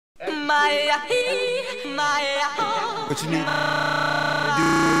What you need to do,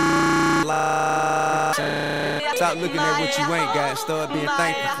 stop looking at what you ain't got, start being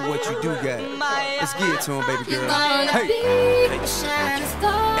thankful for what you do got. Let's get it to him, baby girl. Hey.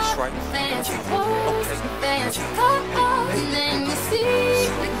 That's right. Let me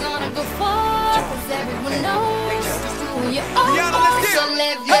see. We're gonna go far, 'cause everyone knows who you are. So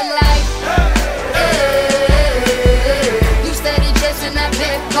live your life. You steady chasing that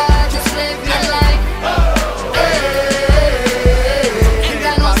paper, just live your life. Ain't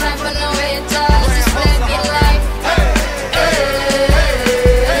got no time for no haters, just live your life.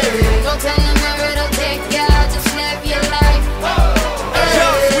 Don't tell them where it'll take ya, just live your life.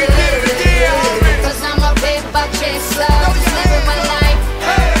 'Cause I'm a paper chaser, just living my life.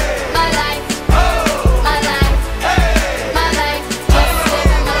 My life, my life, my life, just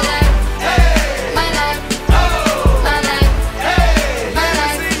living my life. My life, my life, my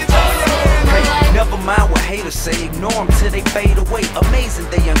life, just living my life. Never mind what haters say, ignore them till they fade away. Amazing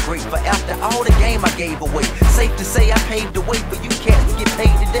they ungrateful after all the game I gave away. Safe to say I paved the way for you cats to get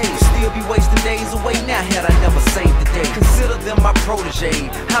paid today. Still be wasting days away now had I never saved the day. Consider them my protege,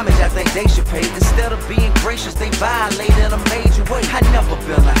 homage I think they should pay. Instead of being gracious, they violate in a major way. I never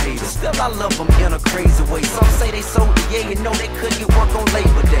been a hater, still I love them in a crazy way. Some say they sold the yeah, you know they couldn't get work on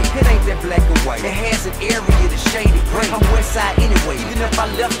Labor Day. It ain't that black and white, it has an area that's shaded gray. I'm west side anyway, even if I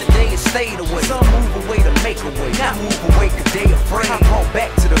left today and stayed away. Some move away to make a way, not move away 'cause they afraid. I brought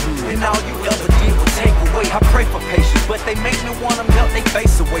back to the hood, and all you ever did was take away. I pray for patience, but they make me wanna melt they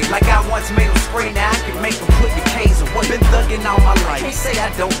face away. Like I once made them spray, now I can make them put the K's away. Been thugging all my life, can't say I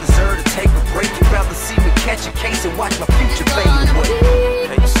don't deserve to take a break. You'd rather see me catch a case and watch my future fade away.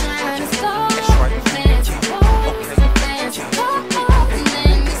 That's right.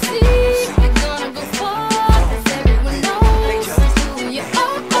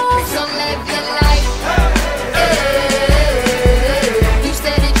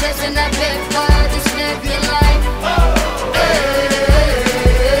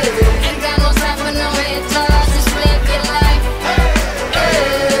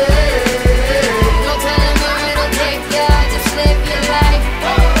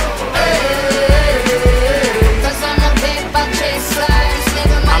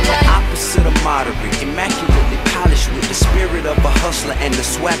 Immaculately polished with the spirit of a hustler and the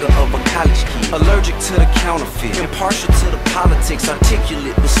swagger of a college kid. Allergic to the counterfeit, impartial to the politics,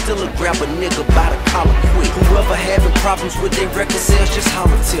 articulate, but still a grab a nigga by the collar quick. Whoever having problems with their record sales, just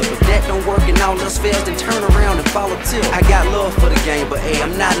holler till. If that don't work and all else fails, then turn around and follow till. I got love for the game, but hey,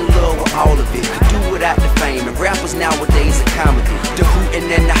 I'm not in love with all of it. Could do without the fame, and rappers nowadays are comedy. The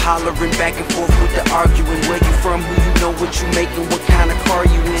hooting and the hollering, back and forth with the arguing. Where you from, who you know, what you making, what kind of car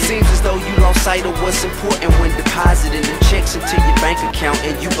you in. Seems as though you lost sight of what's important when depositing the checks into your bank account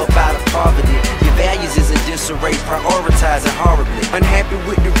and you up out of poverty. Your values is in disarray, prioritizing horribly. Unhappy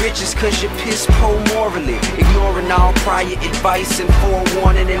with the riches 'cause you're piss poor morally. Ignoring all prior advice and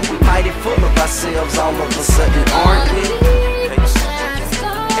forewarning, and we mighty full of ourselves all of a sudden, aren't we?